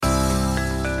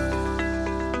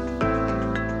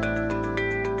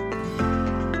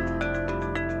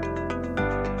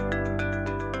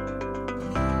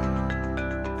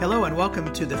Hello and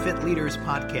welcome to the Fit Leaders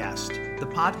Podcast, the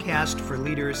podcast for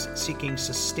leaders seeking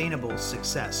sustainable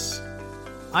success.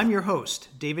 I'm your host,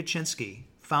 David Chinsky,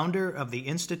 founder of the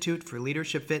Institute for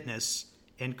Leadership Fitness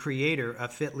and creator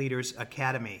of Fit Leaders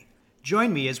Academy.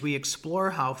 Join me as we explore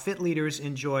how fit leaders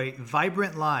enjoy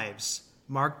vibrant lives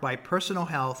marked by personal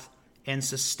health and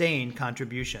sustained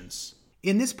contributions.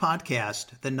 In this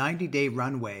podcast, the 90-Day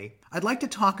Runway, I'd like to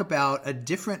talk about a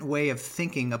different way of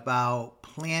thinking about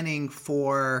planning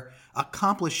for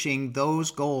accomplishing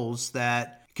those goals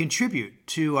that contribute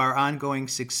to our ongoing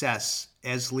success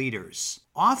as leaders.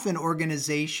 Often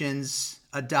organizations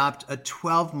adopt a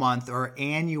 12-month or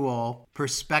annual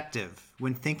perspective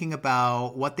when thinking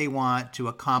about what they want to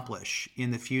accomplish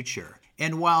in the future.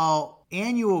 And while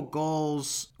annual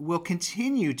goals will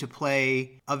continue to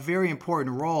play a very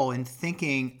important role in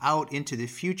thinking out into the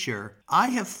future, I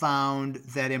have found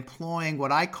that employing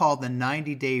what I call the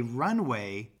 90-day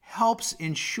runway helps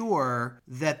ensure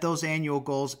that those annual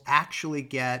goals actually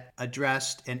get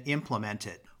addressed and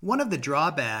implemented. One of the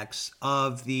drawbacks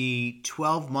of the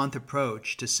 12-month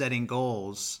approach to setting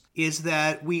goals is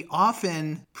that we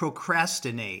often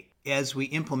procrastinate as we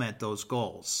implement those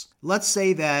goals. Let's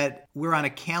say that we're on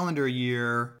a calendar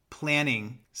year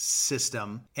planning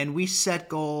system and we set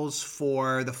goals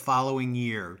for the following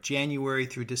year, January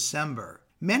through December.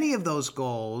 Many of those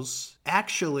goals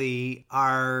actually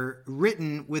are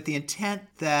written with the intent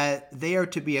that they are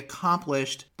to be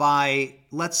accomplished by,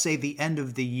 let's say, the end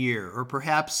of the year, or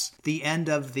perhaps the end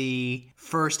of the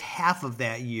first half of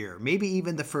that year, maybe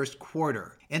even the first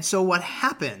quarter. And so what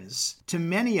happens to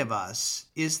many of us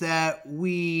is that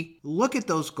we look at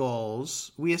those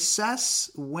goals, we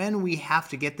assess when we have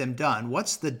to get them done,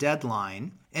 what's the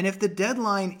deadline, and if the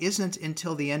deadline isn't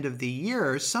until the end of the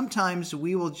year, sometimes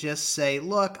we will just say,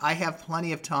 look, I have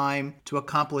plenty of time to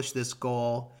accomplish this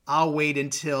goal. I'll wait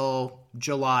until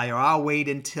July, or I'll wait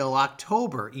until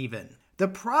October even. The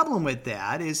problem with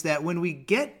that is that when we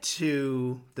get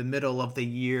to the middle of the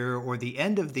year or the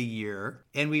end of the year,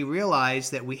 and we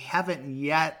realize that we haven't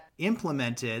yet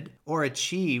implemented or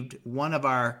achieved one of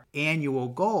our annual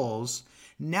goals,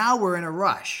 now we're in a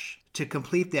rush to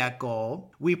complete that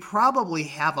goal. We probably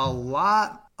have a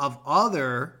lot of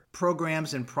other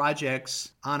programs and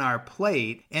projects on our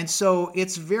plate. And so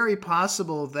it's very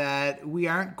possible that we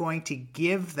aren't going to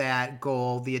give that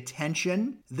goal the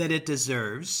attention that it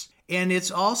deserves. And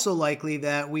it's also likely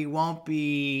that we won't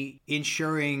be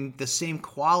ensuring the same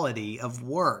quality of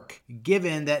work,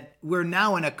 given that we're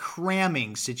now in a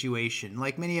cramming situation,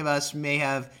 like many of us may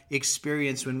have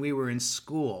experienced when we were in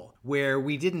school, where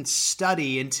we didn't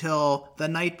study until the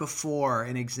night before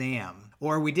an exam,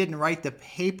 or we didn't write the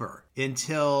paper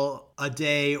until a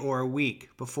day or a week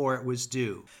before it was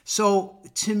due. So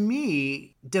to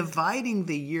me, dividing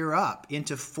the year up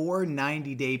into 4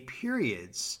 90-day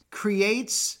periods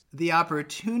creates the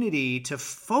opportunity to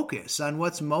focus on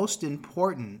what's most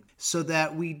important so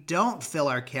that we don't fill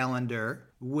our calendar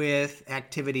with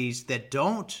activities that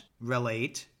don't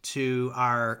relate to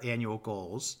our annual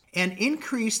goals and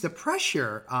increase the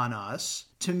pressure on us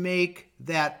to make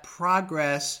that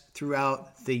progress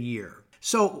throughout the year.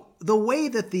 So the way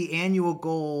that the annual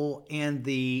goal and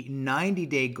the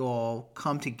 90-day goal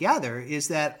come together is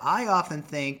that I often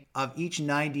think of each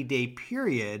 90-day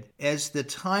period as the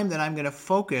time that I'm going to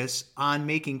focus on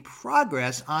making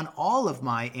progress on all of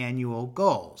my annual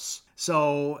goals.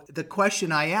 So the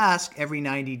question I ask every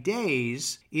 90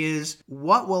 days is,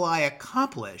 what will I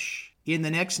accomplish in the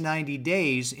next 90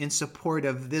 days in support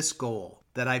of this goal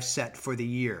that I've set for the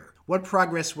year? What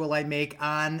progress will I make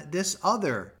on this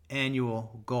other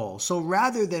annual goal? So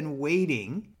rather than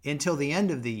waiting until the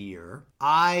end of the year,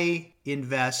 I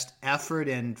invest effort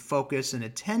and focus and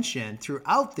attention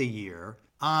throughout the year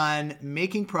on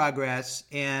making progress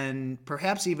and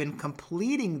perhaps even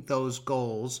completing those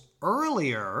goals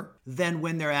earlier than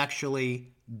when they're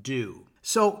actually due.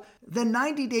 So the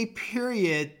 90-day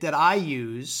period that I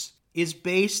use is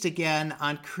based again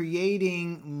on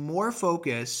creating more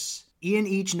focus in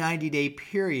each 90-day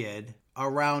period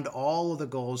around all of the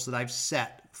goals that I've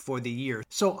set for the year.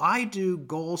 So I do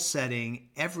goal setting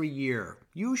every year,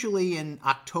 usually in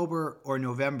October or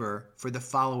November for the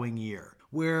following year,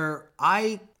 where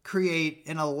I create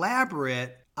an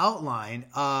elaborate outline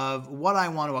of what I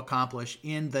want to accomplish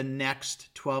in the next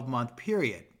 12-month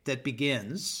period that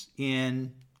begins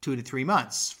in 2 to 3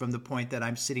 months from the point that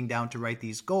I'm sitting down to write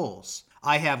these goals.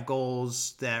 I have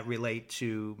goals that relate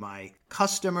to my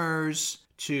customers,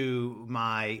 to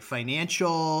my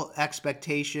financial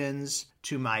expectations,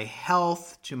 to my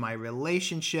health, to my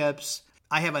relationships.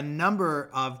 I have a number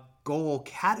of goal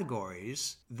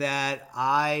categories that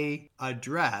I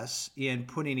address in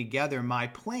putting together my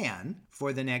plan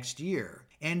for the next year.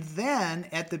 And then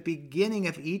at the beginning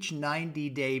of each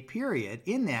 90-day period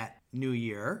in that new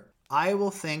year, I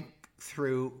will think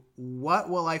through what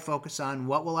will I focus on,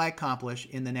 what will I accomplish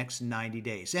in the next 90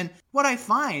 days. And what I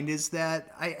find is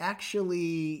that I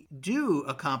actually do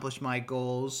accomplish my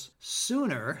goals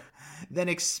sooner than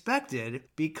expected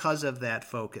because of that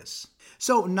focus.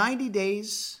 So 90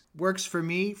 days works for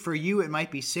me. For you, it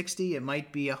might be 60, it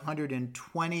might be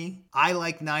 120. I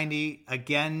like 90,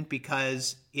 again,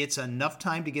 because it's enough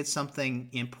time to get something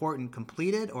important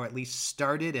completed, or at least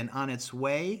started and on its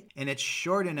way. And it's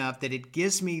short enough that it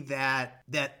gives me that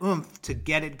oomph to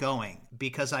get it going,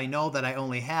 because I know that I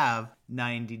only have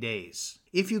 90 days.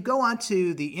 If you go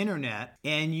onto the internet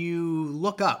and you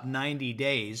look up 90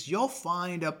 days, you'll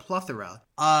find a plethora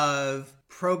of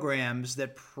programs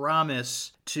that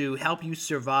promise to help you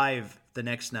survive the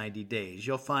next 90 days.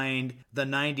 You'll find the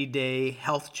 90-day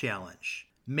health challenge.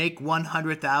 Make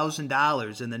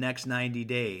 $100,000 in the next 90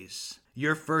 days.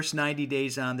 Your first 90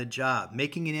 days on the job,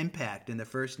 making an impact in the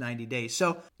first 90 days.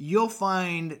 So you'll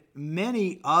find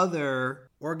many other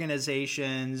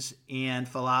organizations and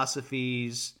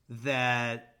philosophies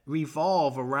that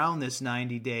revolve around this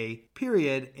 90-day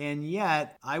period, and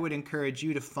yet I would encourage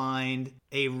you to find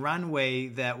a runway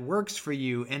that works for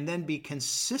you and then be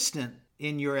consistent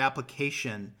in your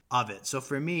application of it. So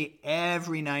for me,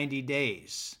 every 90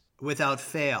 days, without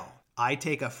fail, I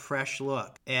take a fresh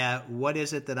look at what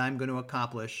is it that I'm going to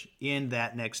accomplish in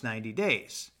that next 90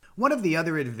 days. One of the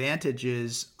other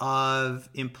advantages of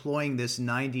employing this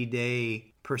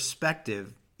 90-day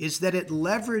perspective is that it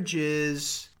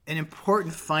leverages an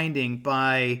important finding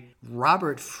by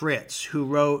Robert Fritz, who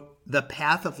wrote The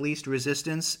Path of Least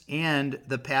Resistance and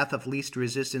The Path of Least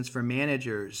Resistance for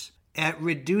Managers, at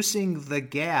reducing the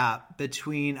gap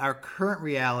between our current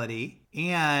reality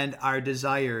and our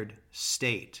desired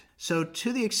state. So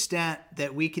to the extent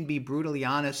that we can be brutally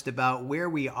honest about where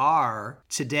we are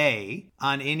today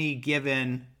on any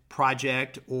given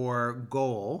project or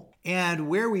goal and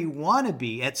where we want to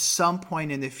be at some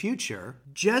point in the future,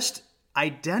 just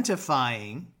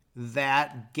identifying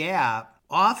that gap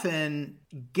often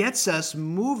gets us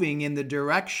moving in the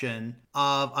direction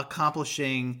of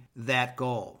accomplishing that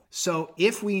goal. So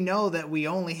if we know that we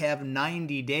only have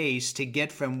 90 days to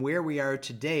get from where we are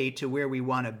today to where we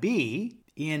want to be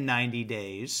in 90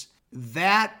 days,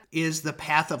 that is the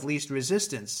path of least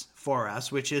resistance for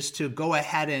us, which is to go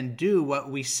ahead and do what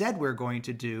we said we're going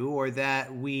to do, or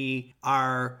that we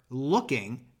are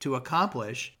looking to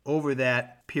accomplish over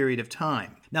that period of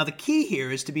time. Now, the key here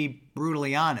is to be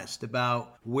brutally honest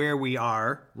about where we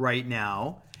are right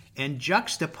now and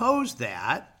juxtapose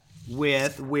that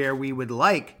with where we would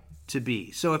like to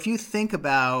be. So if you think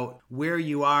about where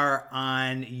you are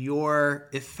on your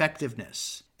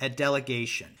effectiveness at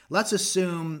delegation, let's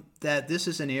assume that this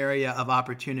is an area of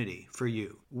opportunity for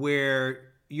you,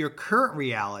 where your current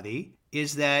reality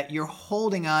is that you're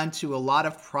holding on to a lot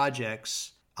of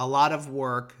projects, a lot of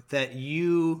work that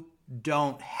you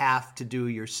don't have to do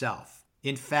yourself.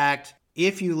 In fact,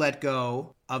 if you let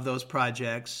go of those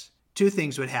projects, two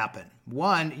things would happen.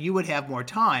 One, you would have more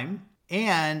time,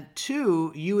 and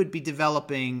two, you would be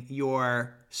developing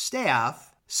your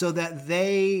staff so that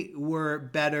they were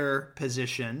better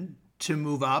positioned to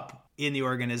move up in the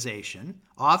organization.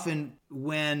 Often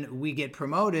when we get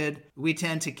promoted, we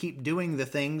tend to keep doing the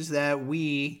things that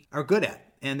we are good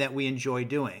at and that we enjoy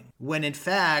doing, when in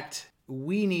fact,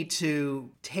 we need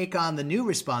to take on the new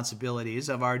responsibilities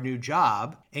of our new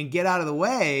job and get out of the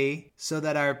way so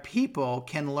that our people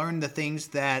can learn the things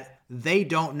that they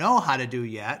don't know how to do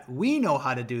yet. We know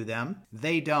how to do them.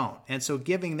 They don't. And so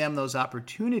giving them those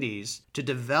opportunities to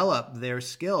develop their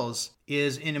skills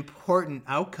is an important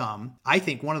outcome. I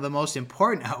think one of the most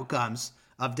important outcomes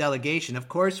of delegation. Of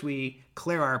course, we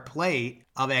clear our plate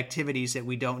of activities that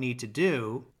we don't need to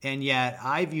do. And yet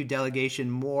I view delegation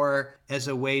more as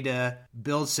a way to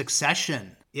build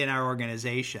succession in our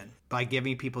organization by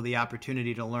giving people the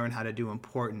opportunity to learn how to do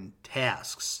important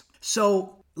tasks.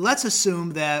 So let's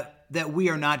assume that we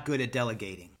are not good at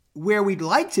delegating. Where we'd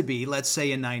like to be, let's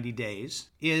say in 90 days,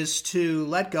 is to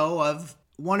let go of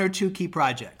one or two key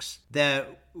projects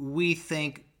that we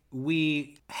think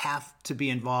we have to be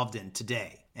involved in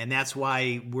today. And that's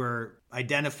why we're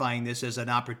identifying this as an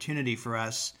opportunity for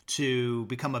us to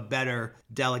become a better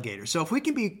delegator. So if we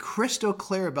can be crystal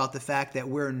clear about the fact that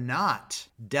we're not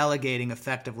delegating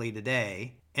effectively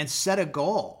today and set a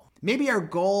goal. Maybe our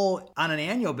goal on an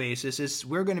annual basis is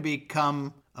we're going to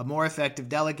become a more effective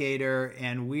delegator,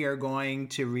 and we are going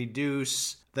to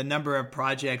reduce the number of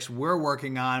projects we're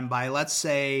working on by, let's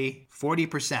say,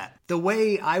 40%. The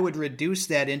way I would reduce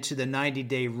that into the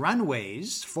 90-day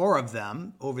runways, 4 of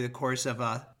them over the course of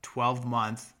a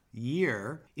 12-month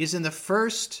year, is in the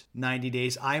first 90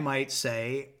 days, I might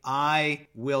say, I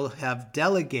will have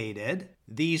delegated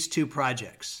these 2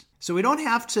 projects. So we don't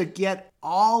have to get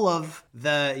all of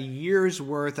the year's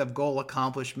worth of goal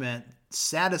accomplishment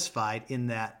satisfied in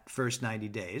that first 90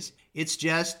 days. It's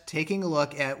just taking a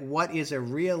look at what is a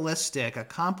realistic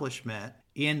accomplishment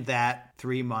in that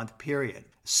 3-month period.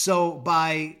 So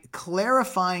by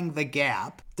clarifying the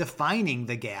gap, defining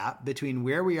the gap between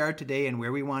where we are today and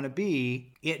where we want to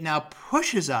be, it now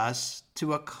pushes us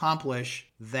to accomplish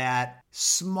that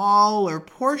smaller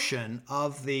portion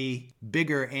of the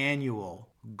bigger annual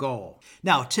goal.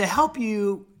 Now, to help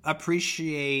you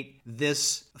appreciate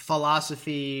this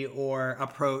philosophy or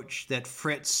approach that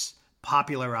Fritz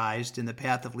popularized in The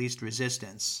Path of Least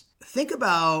Resistance, think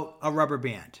about a rubber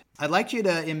band. I'd like you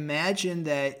to imagine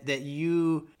that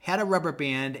you had a rubber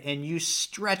band and you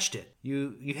stretched it.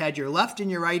 You had your left and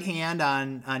your right hand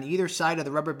on either side of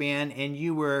the rubber band, and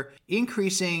you were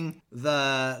increasing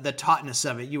the tautness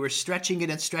of it. You were stretching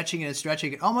it and stretching it and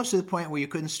stretching it, almost to the point where you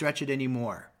couldn't stretch it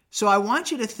anymore. So I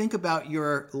want you to think about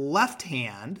your left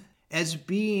hand as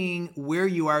being where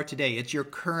you are today. It's your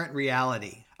current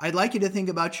reality. I'd like you to think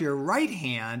about your right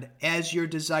hand as your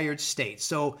desired state.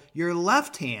 So your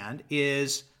left hand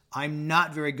is, I'm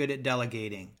not very good at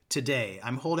delegating today.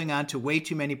 I'm holding on to way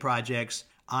too many projects.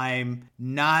 I'm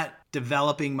not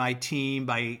developing my team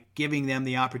by giving them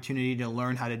the opportunity to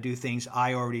learn how to do things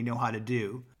I already know how to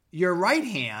do. Your right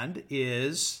hand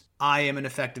is, I am an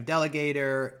effective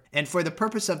delegator. And for the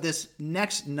purpose of this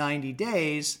next 90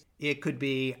 days, it could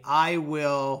be, I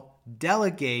will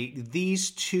delegate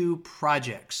these 2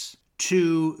 projects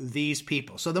to these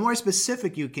people. So the more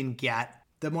specific you can get,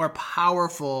 the more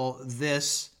powerful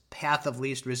this path of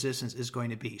least resistance is going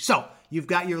to be. So you've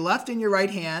got your left and your right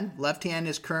hand. Left hand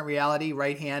is current reality.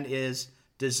 Right hand is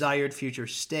desired future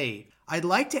state. I'd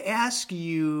like to ask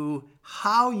you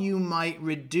how you might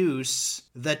reduce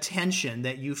the tension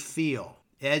that you feel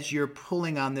as you're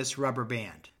pulling on this rubber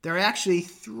band. There are actually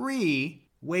 3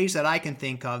 ways that I can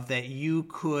think of that you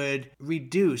could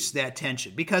reduce that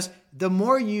tension. Because the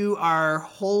more you are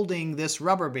holding this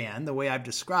rubber band, the way I've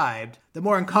described, the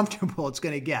more uncomfortable it's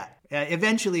going to get.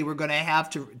 Eventually, we're going to have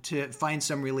to find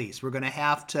some release. We're going to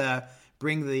have to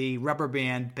bring the rubber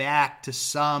band back to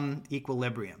some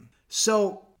equilibrium.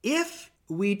 So if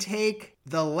we take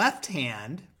the left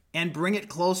hand and bring it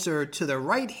closer to the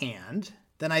right hand,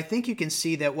 then I think you can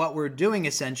see that what we're doing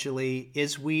essentially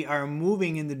is we are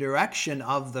moving in the direction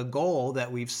of the goal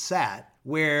that we've set,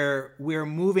 where we're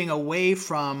moving away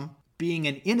from being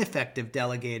an ineffective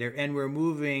delegator and we're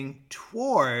moving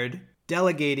toward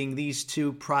delegating these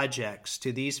 2 projects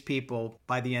to these people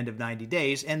by the end of 90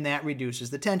 days, and that reduces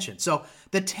the tension. So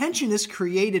the tension is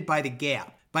created by the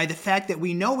gap, by the fact that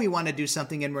we know we want to do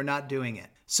something and we're not doing it.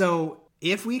 So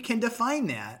if we can define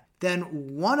that, then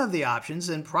one of the options,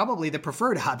 and probably the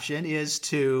preferred option, is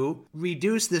to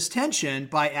reduce this tension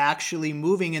by actually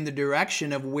moving in the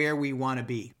direction of where we want to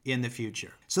be in the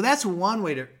future. So that's one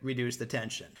way to reduce the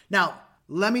tension. Now,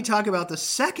 let me talk about the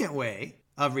second way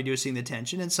of reducing the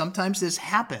tension, and sometimes this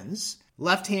happens.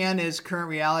 Left hand is current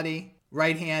reality,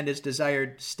 right hand is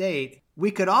desired state.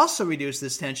 We could also reduce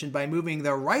this tension by moving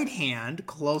the right hand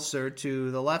closer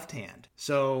to the left hand.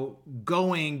 So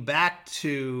going back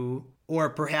to, or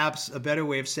perhaps a better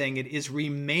way of saying it is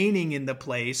remaining in the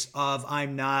place of,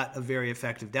 I'm not a very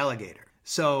effective delegator.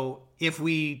 So if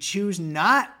we choose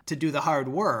not to do the hard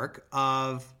work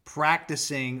of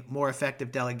practicing more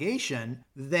effective delegation,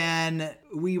 then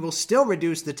we will still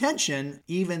reduce the tension,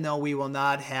 even though we will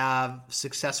not have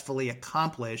successfully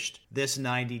accomplished this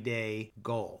 90-day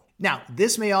goal. Now,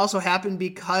 this may also happen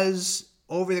because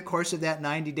over the course of that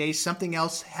 90 days, something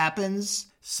else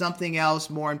happens, something else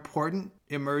more important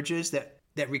emerges that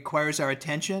requires our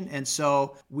attention. And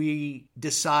so we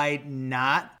decide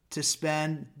not to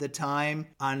spend the time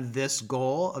on this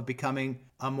goal of becoming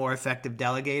a more effective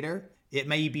delegator. It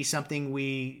may be something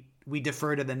we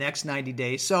defer to the next 90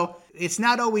 days. So it's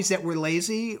not always that we're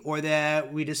lazy or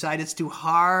that we decide it's too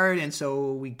hard and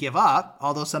so we give up,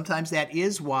 although sometimes that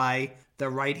is why the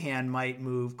right hand might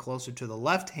move closer to the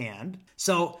left hand.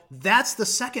 So that's the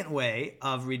second way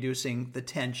of reducing the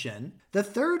tension. The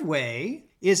third way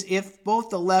is if both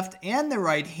the left and the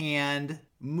right hand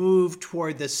move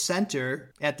toward the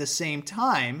center at the same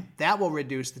time, that will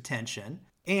reduce the tension.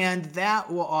 And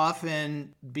that will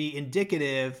often be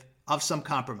indicative of some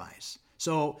compromise.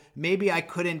 So maybe I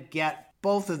couldn't get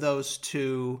both of those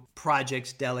two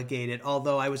projects delegated,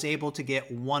 although I was able to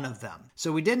get one of them.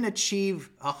 So we didn't achieve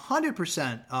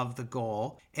 100% of the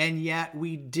goal, and yet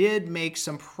we did make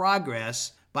some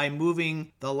progress by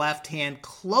moving the left hand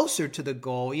closer to the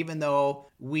goal, even though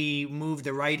we moved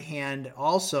the right hand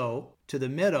also to the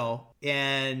middle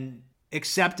and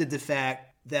accepted the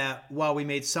fact that while we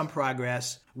made some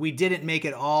progress, we didn't make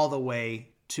it all the way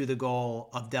to the goal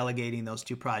of delegating those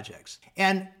two projects.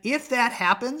 And if that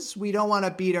happens, we don't want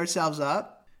to beat ourselves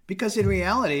up, because in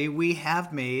reality, we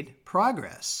have made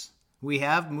progress. We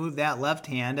have moved that left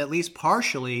hand, at least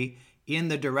partially, in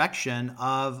the direction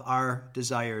of our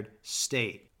desired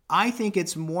state. I think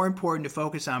it's more important to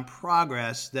focus on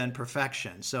progress than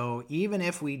perfection. So even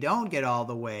if we don't get all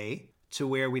the way to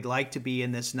where we'd like to be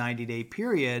in this 90-day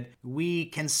period, we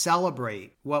can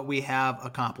celebrate what we have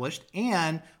accomplished.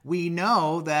 And we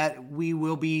know that we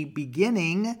will be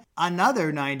beginning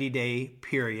another 90-day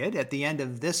period at the end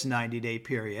of this 90-day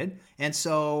period. And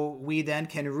so we then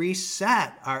can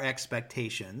reset our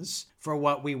expectations for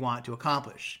what we want to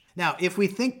accomplish. Now, if we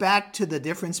think back to the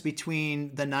difference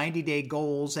between the 90-day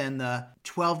goals and the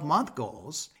 12-month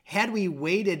goals, had we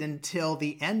waited until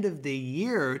the end of the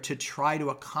year to try to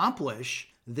accomplish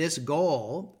this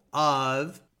goal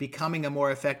of becoming a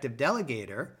more effective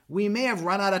delegator, we may have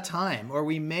run out of time, or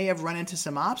we may have run into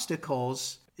some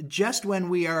obstacles just when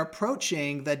we are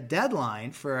approaching the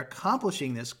deadline for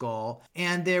accomplishing this goal,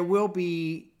 and there will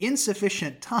be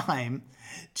insufficient time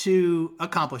to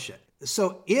accomplish it.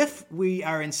 So if we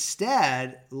are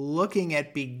instead looking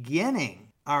at beginning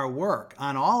our work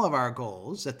on all of our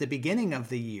goals at the beginning of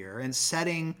the year and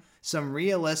setting some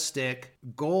realistic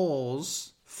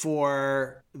goals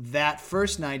for that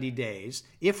first 90 days,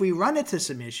 if we run into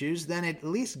some issues, then it at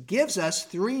least gives us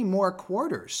 3 more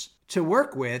quarters to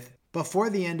work with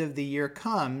before the end of the year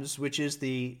comes, which is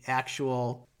the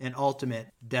actual and ultimate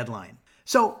deadline.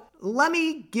 So let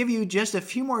me give you just a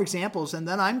few more examples, and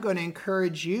then I'm going to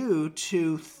encourage you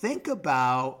to think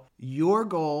about your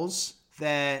goals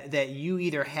that you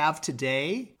either have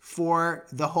today for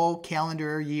the whole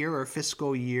calendar year or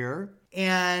fiscal year,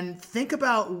 and think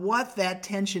about what that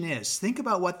tension is. Think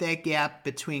about what that gap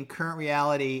between current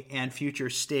reality and future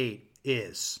state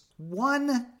is.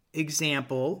 One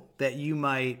example that you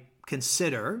might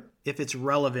consider, if it's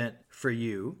relevant for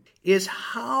you, is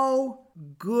how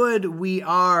good we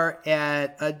are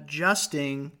at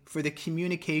adjusting for the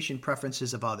communication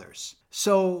preferences of others.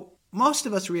 So most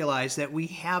of us realize that we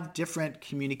have different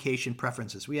communication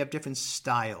preferences. We have different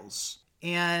styles.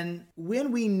 And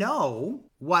when we know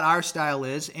what our style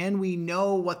is and we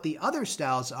know what the other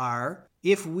styles are,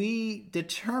 if we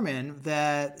determine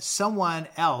that someone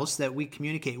else that we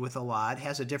communicate with a lot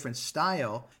has a different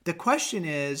style, the question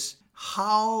is,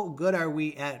 how good are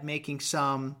we at making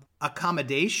some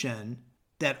accommodation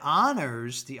that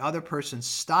honors the other person's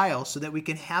style so that we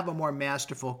can have a more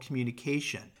masterful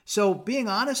communication? So being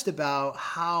honest about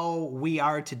how we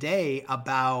are today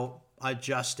about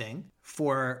adjusting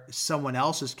for someone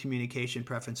else's communication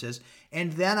preferences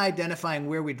and then identifying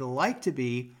where we'd like to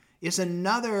be is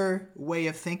another way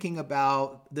of thinking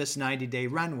about this 90-day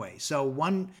runway. So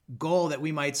one goal that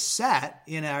we might set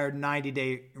in our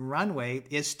 90-day runway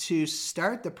is to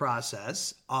start the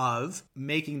process of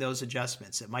making those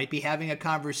adjustments. It might be having a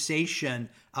conversation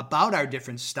about our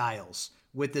different styles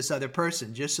with this other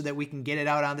person, just so that we can get it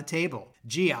out on the table.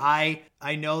 Gee, I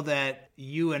know that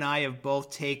you and I have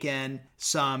both taken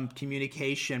some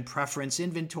communication preference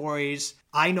inventories.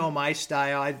 I know my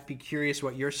style. I'd be curious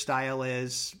what your style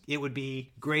is. It would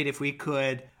be great if we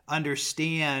could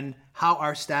understand how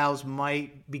our styles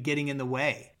might be getting in the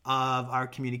way of our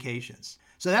communications.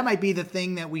 So that might be the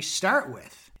thing that we start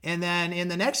with. And then in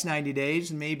the next 90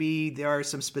 days, maybe there are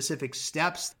some specific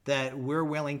steps that we're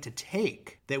willing to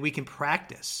take that we can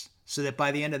practice so that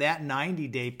by the end of that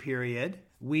 90-day period,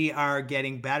 we are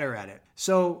getting better at it.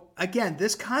 So again,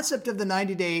 this concept of the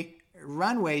 90-day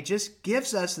runway just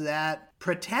gives us that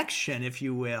protection, if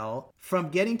you will, from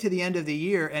getting to the end of the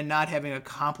year and not having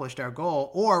accomplished our goal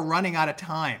or running out of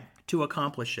time to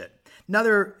accomplish it.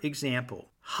 Another example,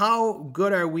 how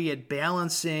good are we at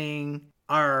balancing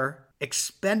our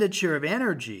expenditure of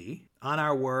energy on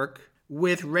our work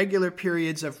with regular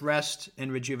periods of rest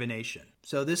and rejuvenation?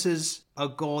 So this is a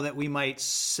goal that we might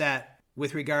set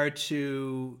with regard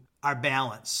to our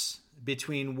balance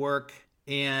between work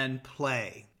and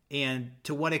play. And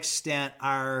to what extent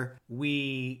are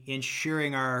we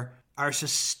ensuring our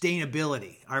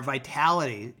sustainability, our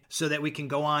vitality, so that we can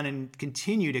go on and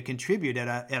continue to contribute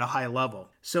at a high level.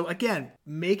 So again,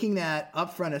 making that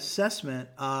upfront assessment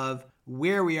of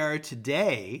where we are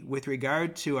today with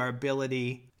regard to our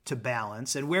ability to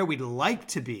balance and where we'd like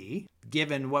to be,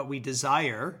 given what we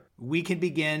desire, we can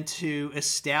begin to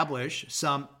establish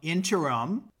some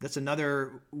interim, that's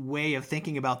another way of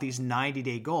thinking about these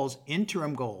 90-day goals,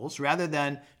 interim goals, rather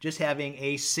than just having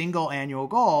a single annual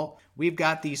goal. We've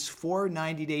got these 4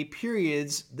 90-day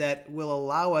periods that will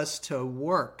allow us to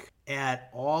work at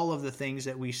all of the things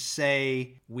that we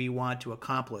say we want to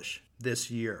accomplish this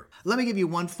year. Let me give you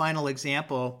one final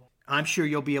example. I'm sure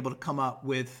you'll be able to come up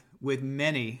with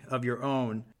many of your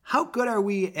own. How good are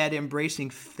we at embracing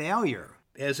failure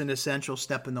as an essential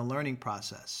step in the learning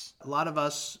process? A lot of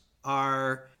us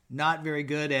are not very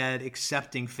good at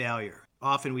accepting failure.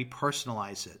 Often we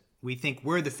personalize it. We think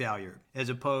we're the failure as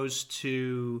opposed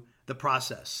to the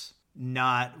process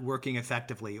not working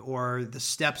effectively or the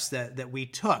steps that we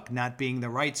took not being the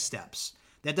right steps.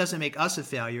 That doesn't make us a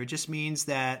failure. It just means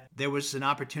that there was an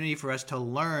opportunity for us to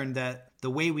learn that the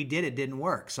way we did it didn't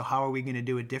work. So how are we going to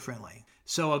do it differently?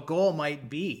 So a goal might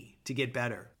be to get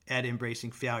better at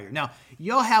embracing failure. Now,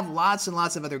 you'll have lots and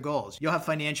lots of other goals. You'll have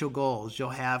financial goals. You'll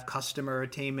have customer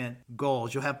attainment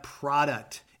goals. You'll have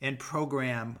product and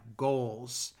program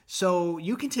goals. So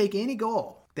you can take any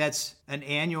goal that's an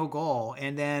annual goal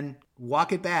and then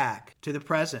walk it back to the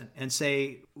present and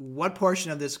say, what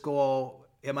portion of this goal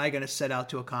am I going to set out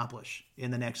to accomplish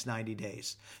in the next 90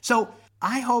 days? So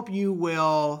I hope you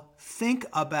will think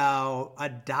about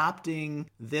adopting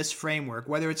this framework,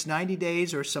 whether it's 90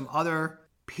 days or some other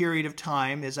period of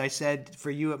time. As I said, for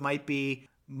you, it might be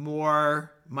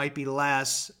more, might be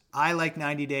less. I like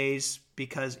 90 days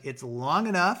because it's long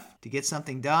enough to get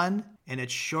something done and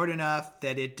it's short enough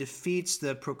that it defeats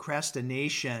the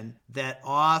procrastination that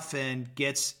often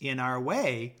gets in our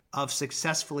way of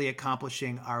successfully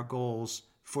accomplishing our goals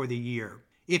for the year.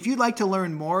 If you'd like to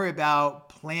learn more about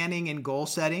planning and goal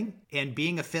setting and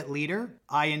being a fit leader,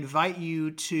 I invite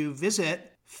you to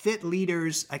visit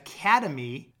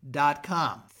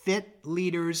fitleadersacademy.com.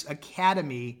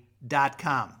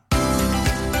 fitleadersacademy.com.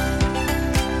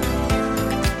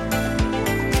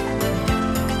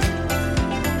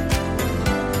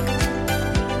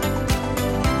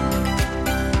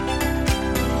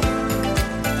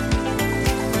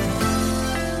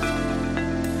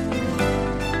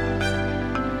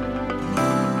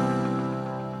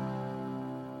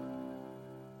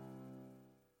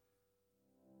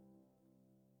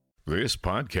 This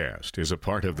podcast is a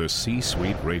part of the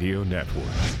C-Suite Radio Network.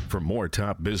 For more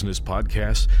top business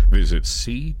podcasts, visit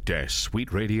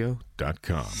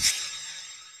c-suiteradio.com.